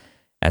a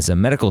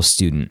medical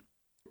student,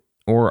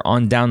 or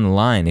on down the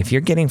line, if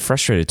you're getting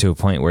frustrated to a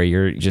point where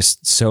you're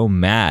just so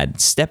mad,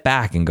 step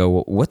back and go,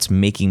 well, what's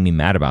making me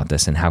mad about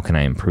this and how can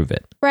I improve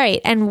it? Right.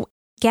 And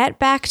get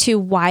back to,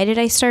 why did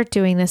I start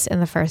doing this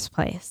in the first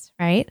place?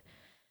 Right.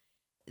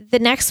 The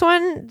next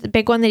one, the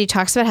big one that he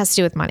talks about, has to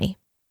do with money.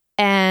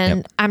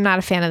 And I'm not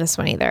a fan of this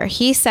one either.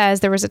 He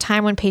says there was a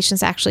time when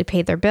patients actually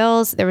paid their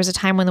bills. There was a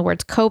time when the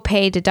words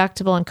copay,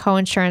 deductible, and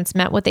coinsurance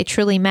meant what they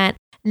truly meant.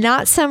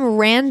 Not some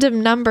random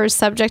numbers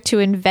subject to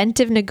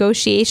inventive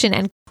negotiation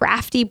and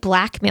crafty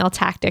blackmail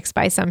tactics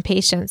by some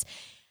patients.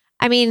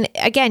 I mean,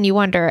 again, you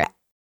wonder,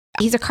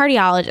 he's a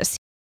cardiologist.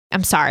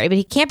 I'm sorry, but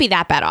he can't be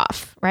that bad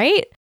off,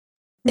 right?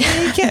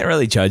 You can't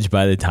really judge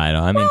by the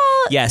title. I mean,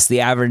 yes,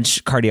 the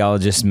average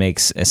cardiologist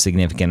makes a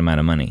significant amount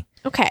of money.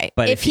 Okay.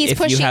 But if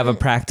you have a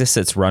practice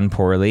that's run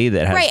poorly,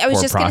 that has I was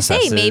poor just going to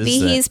say, maybe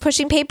processes, he's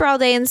pushing paper all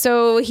day and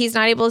so he's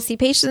not able to see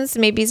patients.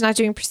 Maybe he's not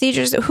doing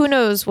procedures. Who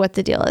knows what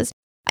the deal is?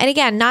 And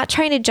again, not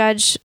trying to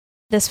judge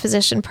this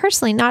physician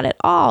personally, not at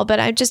all, but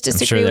I just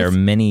disagree. I'm sure there are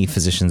many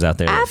physicians out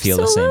there that feel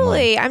the same way.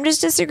 Absolutely. I'm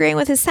just disagreeing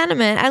with his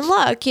sentiment. And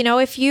look,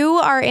 if you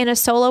are in a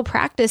solo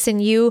practice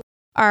and you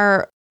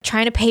are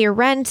trying to pay your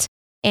rent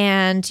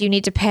and you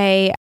need to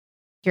pay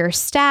your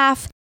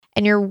staff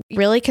and you're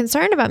really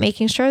concerned about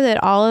making sure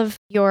that all of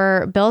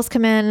your bills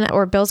come in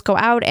or bills go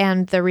out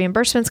and the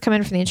reimbursements come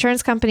in from the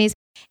insurance companies.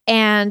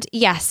 And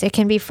yes, it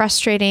can be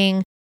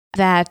frustrating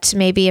that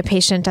maybe a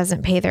patient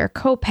doesn't pay their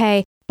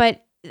copay.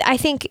 But I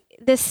think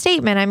this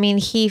statement, I mean,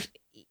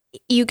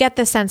 you get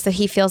the sense that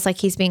he feels like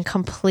he's being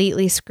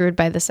completely screwed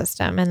by the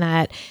system and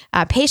that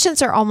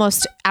patients are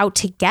almost out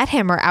to get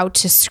him or out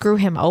to screw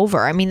him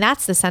over. I mean,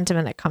 that's the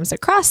sentiment that comes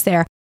across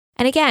there.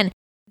 And again,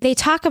 they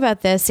talk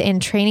about this in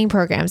training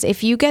programs.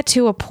 If you get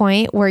to a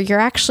point where you're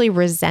actually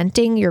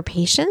resenting your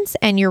patients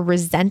and you're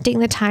resenting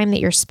the time that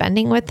you're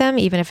spending with them,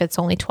 even if it's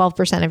only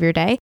 12% of your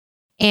day,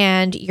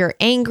 and you're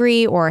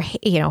angry or,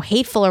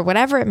 hateful or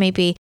whatever it may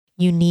be,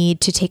 you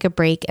need to take a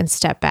break and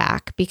step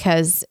back,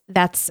 because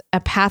that's a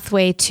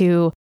pathway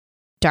to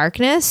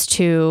darkness,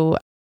 to,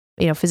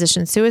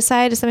 physician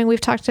suicide is something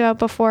we've talked about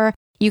before.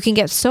 You can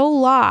get so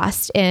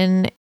lost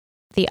in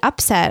the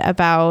upset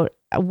about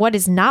what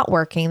is not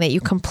working that you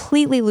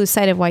completely lose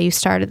sight of why you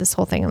started this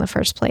whole thing in the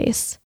first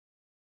place.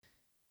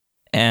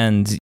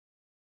 And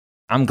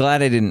I'm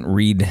glad I didn't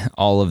read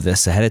all of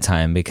this ahead of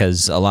time,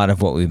 because a lot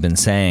of what we've been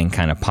saying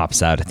kind of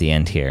pops out at the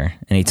end here.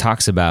 And he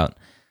talks about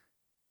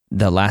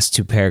the last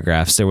 2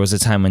 paragraphs. There was a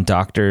time when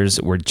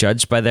doctors were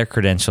judged by their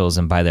credentials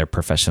and by their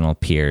professional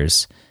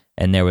peers.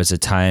 And there was a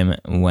time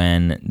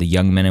when the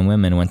young men and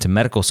women went to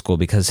medical school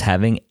because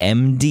having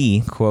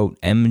MD, quote,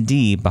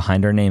 MD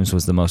behind our names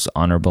was the most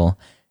honorable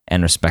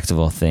and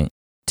respectable thing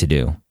to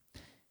do.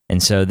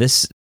 And so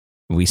this,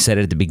 we said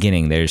at the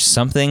beginning, there's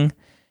something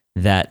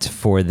that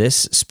for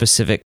this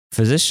specific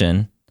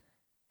physician,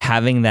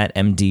 having that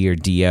MD or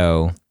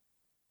DO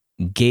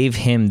gave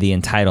him the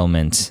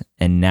entitlement,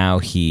 and now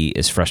he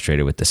is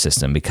frustrated with the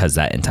system because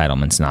that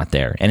entitlement's not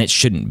there, and it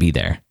shouldn't be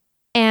there.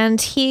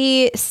 And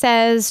he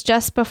says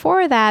just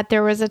before that,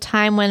 there was a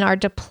time when our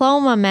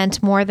diploma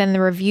meant more than the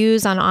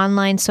reviews on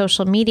online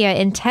social media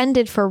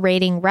intended for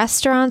rating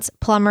restaurants,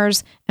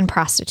 plumbers, and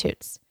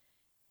prostitutes.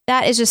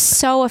 That is just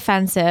so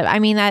offensive. I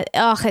mean,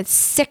 it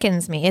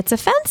sickens me. It's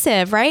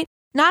offensive, right?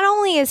 Not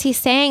only is he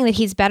saying that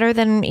he's better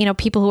than,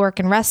 people who work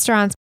in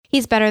restaurants,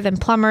 he's better than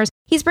plumbers,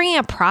 he's bringing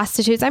up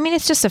prostitutes. I mean,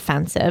 it's just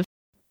offensive.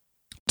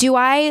 Do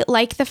I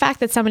like the fact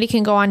that somebody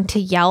can go on to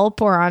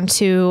Yelp or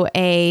onto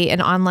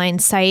an online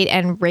site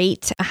and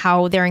rate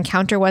how their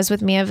encounter was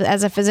with me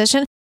as a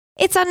physician?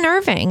 It's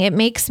unnerving. It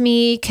makes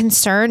me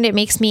concerned. It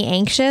makes me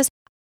anxious.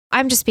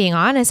 I'm just being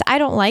honest. I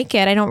don't like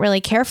it. I don't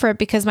really care for it,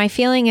 because my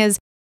feeling is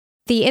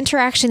the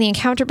interaction, the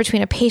encounter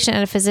between a patient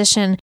and a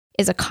physician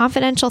is a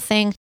confidential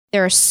thing.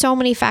 There are so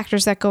many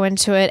factors that go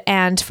into it.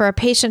 And for a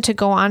patient to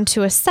go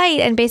onto a site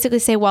and basically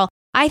say, well,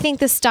 I think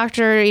this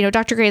doctor,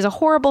 Dr. Gray is a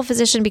horrible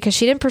physician because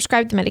she didn't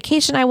prescribe the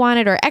medication I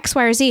wanted, or X,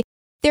 Y, or Z.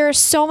 There are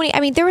so many. I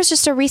mean, there was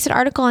just a recent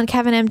article on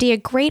Kevin MD, a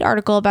great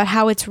article about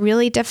how it's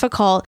really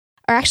difficult,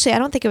 or actually, I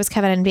don't think it was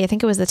Kevin MD. I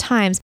think it was the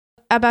Times,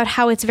 about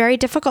how it's very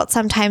difficult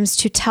sometimes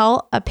to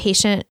tell a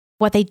patient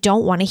what they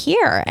don't want to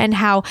hear, and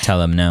how tell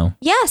them no.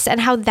 Yes.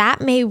 And how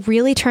that may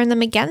really turn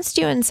them against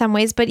you in some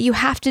ways, but you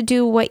have to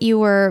do what you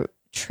were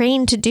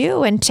trained to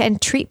do and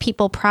treat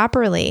people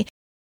properly.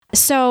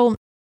 So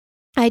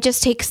I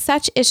just take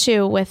such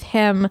issue with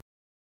him,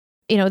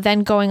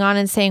 then going on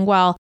and saying,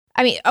 well,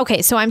 I mean,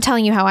 okay, so I'm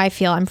telling you how I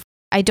feel.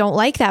 I don't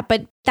like that.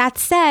 But that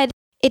said,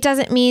 it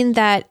doesn't mean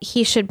that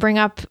he should bring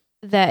up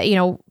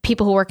the,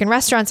 people who work in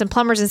restaurants and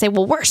plumbers and say,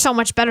 well, we're so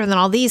much better than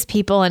all these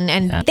people,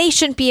 and they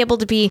shouldn't be able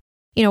to be,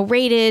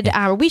 rated,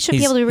 or we should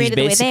be able to be rated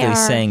the way they are.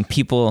 He's basically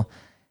saying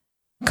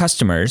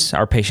customers,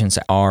 our patients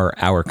are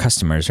our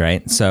customers,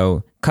 right?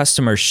 So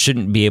customers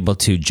shouldn't be able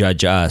to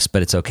judge us,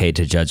 but it's okay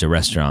to judge a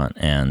restaurant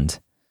and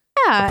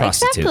a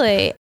prostitute.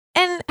 Exactly.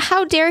 And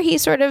how dare he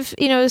sort of,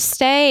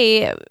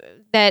 say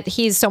that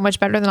he's so much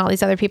better than all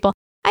these other people.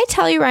 I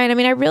tell you, Ryan, I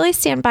mean, I really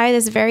stand by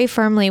this very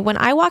firmly. When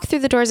I walk through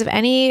the doors of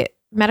any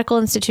medical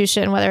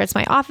institution, whether it's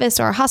my office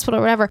or a hospital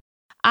or whatever,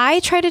 I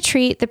try to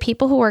treat the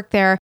people who work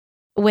there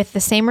with the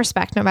same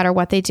respect, no matter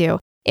what they do.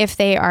 If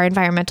they are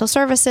environmental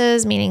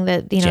services, meaning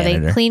that,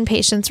 Janitor. They clean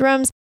patients'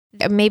 rooms,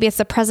 maybe it's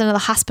the president of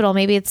the hospital,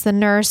 maybe it's the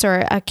nurse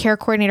or a care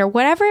coordinator,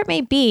 whatever it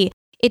may be,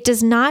 it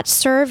does not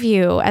serve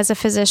you as a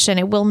physician.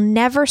 It will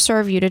never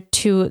serve you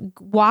to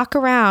walk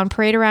around,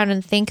 parade around,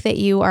 and think that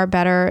you are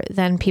better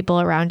than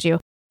people around you.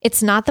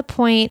 It's not the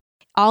point.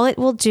 All it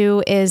will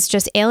do is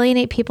just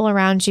alienate people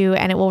around you,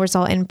 and it will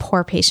result in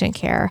poor patient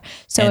care.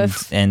 So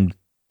and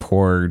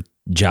poor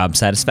job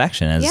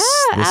satisfaction, as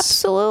this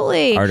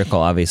absolutely article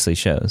obviously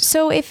shows.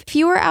 So if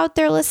you are out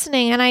there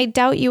listening, and I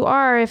doubt you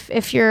are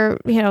if you're,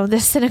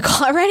 this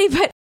cynical already,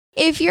 but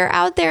if you're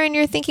out there and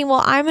you're thinking,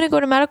 well, I'm going to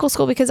go to medical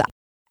school because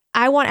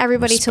I want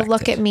everybody to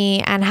look at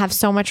me and have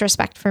so much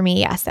respect for me,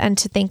 yes, and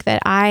to think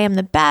that I am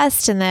the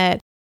best, and that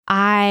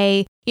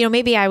I,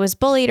 maybe I was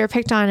bullied or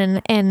picked on,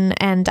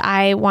 and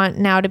I want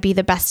now to be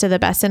the best of the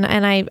best. And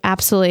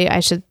I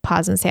should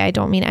pause and say, I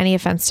don't mean any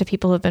offense to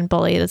people who've been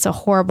bullied. It's a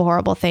horrible,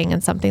 horrible thing,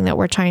 and something that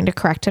we're trying to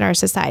correct in our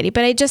society.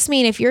 But I just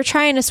mean, if you're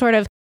trying to sort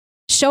of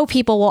show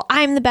people, well,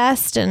 I'm the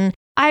best and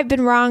I've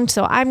been wronged,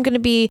 so I'm going to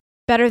be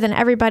better than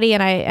everybody,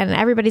 and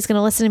everybody's going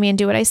to listen to me and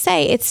do what I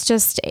say.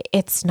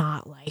 It's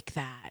not like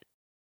that.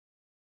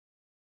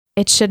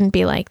 It shouldn't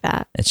be like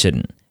that. It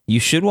shouldn't. You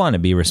should want to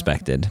be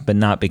respected, but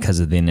not because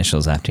of the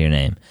initials after your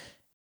name.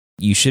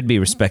 You should be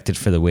respected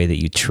for the way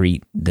that you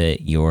treat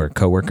your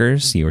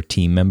coworkers, your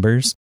team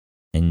members,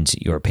 and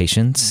your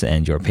patients,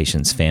 and your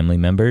patients' family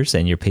members,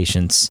 and your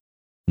patients'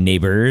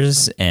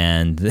 neighbors,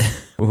 and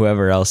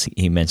whoever else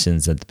he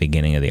mentions at the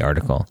beginning of the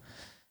article.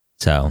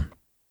 So,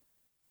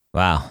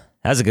 wow,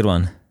 that was a good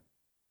one.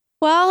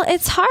 Well,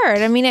 it's hard.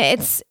 I mean,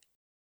 it's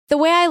the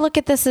way I look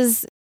at this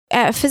is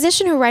a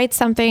physician who writes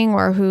something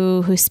or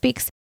who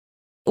speaks.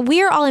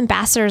 We are all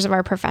ambassadors of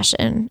our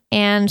profession.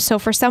 And so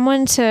for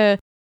someone to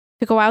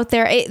go out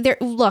there,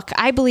 look,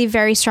 I believe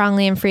very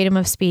strongly in freedom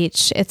of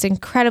speech. It's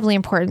incredibly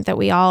important that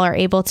we all are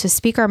able to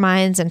speak our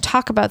minds and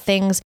talk about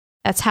things.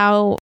 That's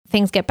how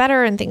things get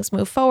better and things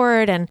move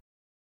forward. And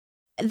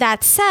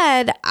that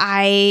said,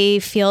 I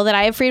feel that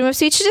I have freedom of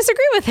speech to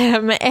disagree with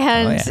him.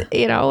 And,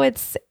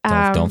 it's...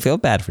 Don't feel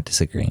bad for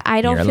disagreeing.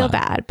 I don't feel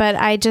bad, but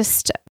I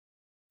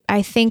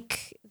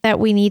think that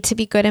we need to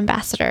be good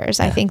ambassadors.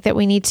 Yeah. I think that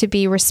we need to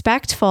be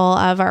respectful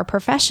of our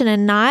profession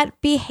and not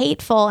be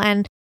hateful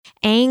and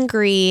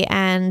angry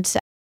and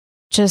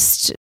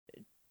just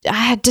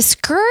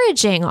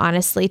discouraging,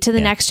 honestly, to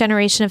the next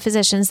generation of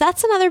physicians.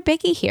 That's another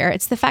biggie here.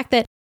 It's the fact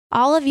that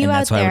all of you out there...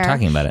 That's why we're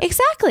talking about it.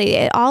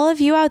 Exactly. All of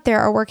you out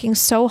there are working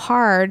so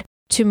hard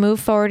to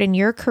move forward in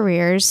your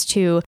careers,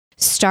 to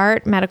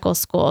start medical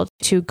school,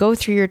 to go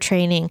through your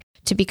training,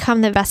 to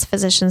become the best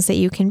physicians that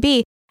you can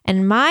be.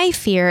 And my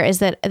fear is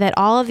that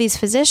all of these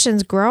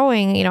physicians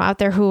growing, out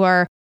there who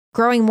are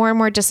growing more and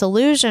more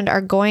disillusioned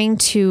are going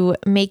to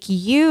make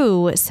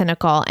you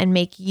cynical and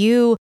make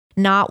you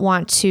not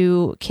want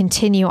to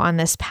continue on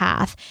this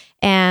path.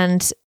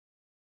 And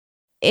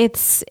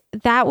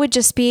that would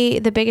just be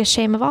the biggest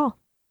shame of all.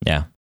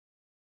 Yeah.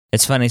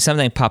 It's funny.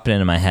 Something popped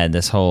into my head,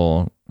 this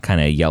whole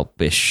kind of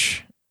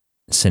Yelp-ish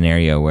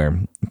scenario where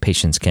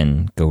patients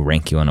can go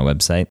rank you on a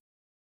website.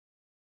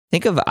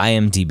 Think of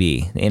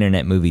IMDb, the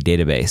Internet Movie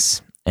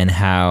Database, and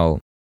how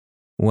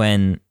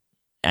when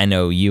I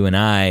know you and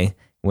I,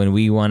 when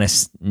we want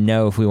to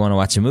know if we want to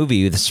watch a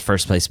movie, this is the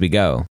first place we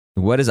go.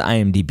 What does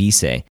IMDb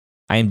say?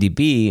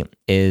 IMDb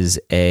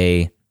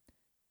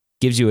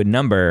gives you a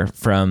number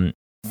from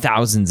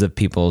thousands of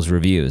people's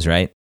reviews,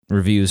 right?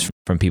 Reviews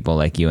from people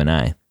like you and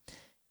I.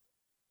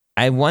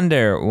 I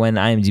wonder when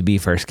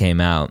IMDb first came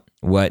out,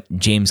 what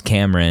James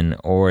Cameron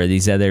or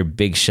these other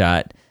big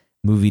shot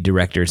movie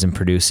directors and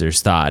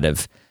producers thought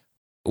of,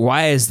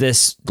 why is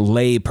this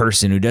lay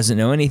person who doesn't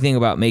know anything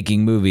about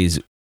making movies,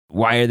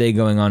 why are they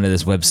going onto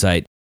this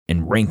website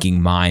and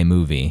ranking my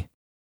movie?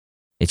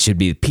 It should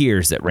be the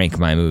peers that rank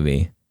my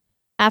movie.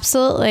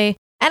 Absolutely.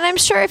 And I'm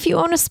sure if you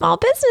own a small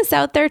business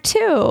out there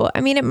too,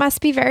 I mean, it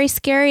must be very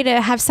scary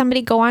to have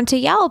somebody go onto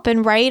Yelp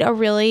and write a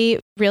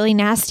really, really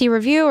nasty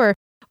review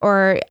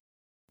or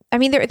I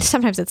mean,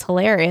 sometimes it's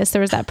hilarious.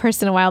 There was that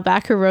person a while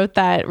back who wrote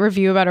that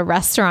review about a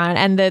restaurant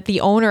and that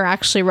the owner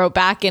actually wrote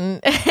back and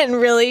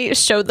really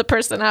showed the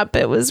person up.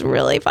 It was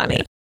really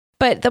funny.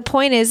 But the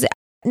point is,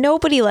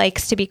 nobody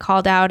likes to be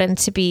called out and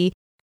to be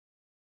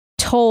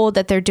told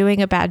that they're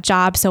doing a bad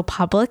job so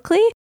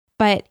publicly.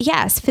 But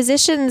yes,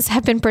 physicians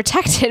have been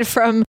protected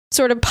from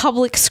sort of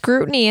public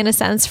scrutiny in a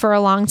sense for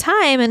a long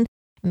time. And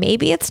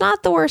maybe it's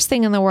not the worst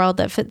thing in the world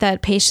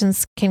that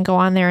patients can go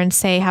on there and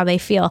say how they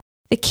feel.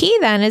 The key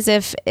then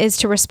is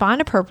to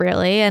respond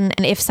appropriately. And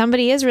if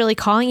somebody is really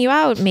calling you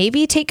out,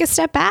 maybe take a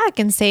step back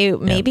and say,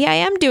 maybe I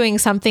am doing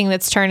something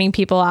that's turning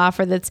people off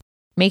or that's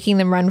making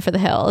them run for the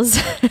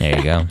hills. There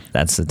you go.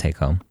 That's the take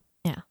home.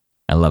 Yeah.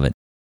 I love it.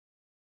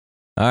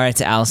 All right,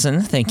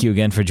 Allison, thank you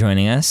again for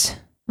joining us.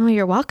 Oh,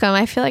 you're welcome.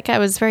 I feel like I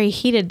was very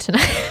heated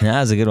tonight. That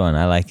was a good one.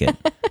 I like it.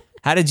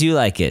 How did you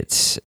like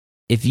it?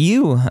 If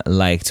you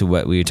liked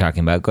what we were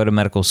talking about, go to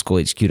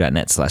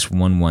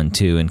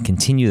medicalschoolhq.net/112 and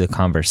continue the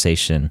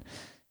conversation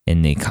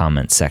in the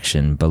comment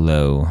section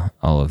below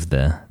all of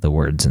the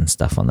words and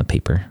stuff on the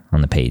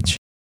page.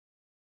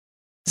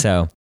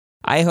 So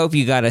I hope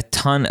you got a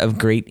ton of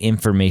great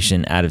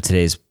information out of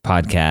today's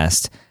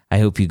podcast. I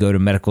hope you go to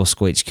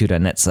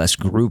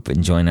medicalschoolhq.net/group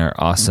and join our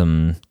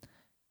awesome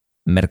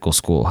medical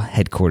school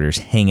headquarters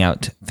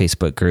hangout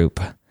Facebook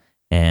group.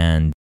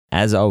 And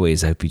as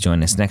always, I hope you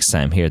join us next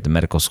time here at the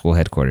medical school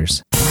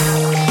headquarters.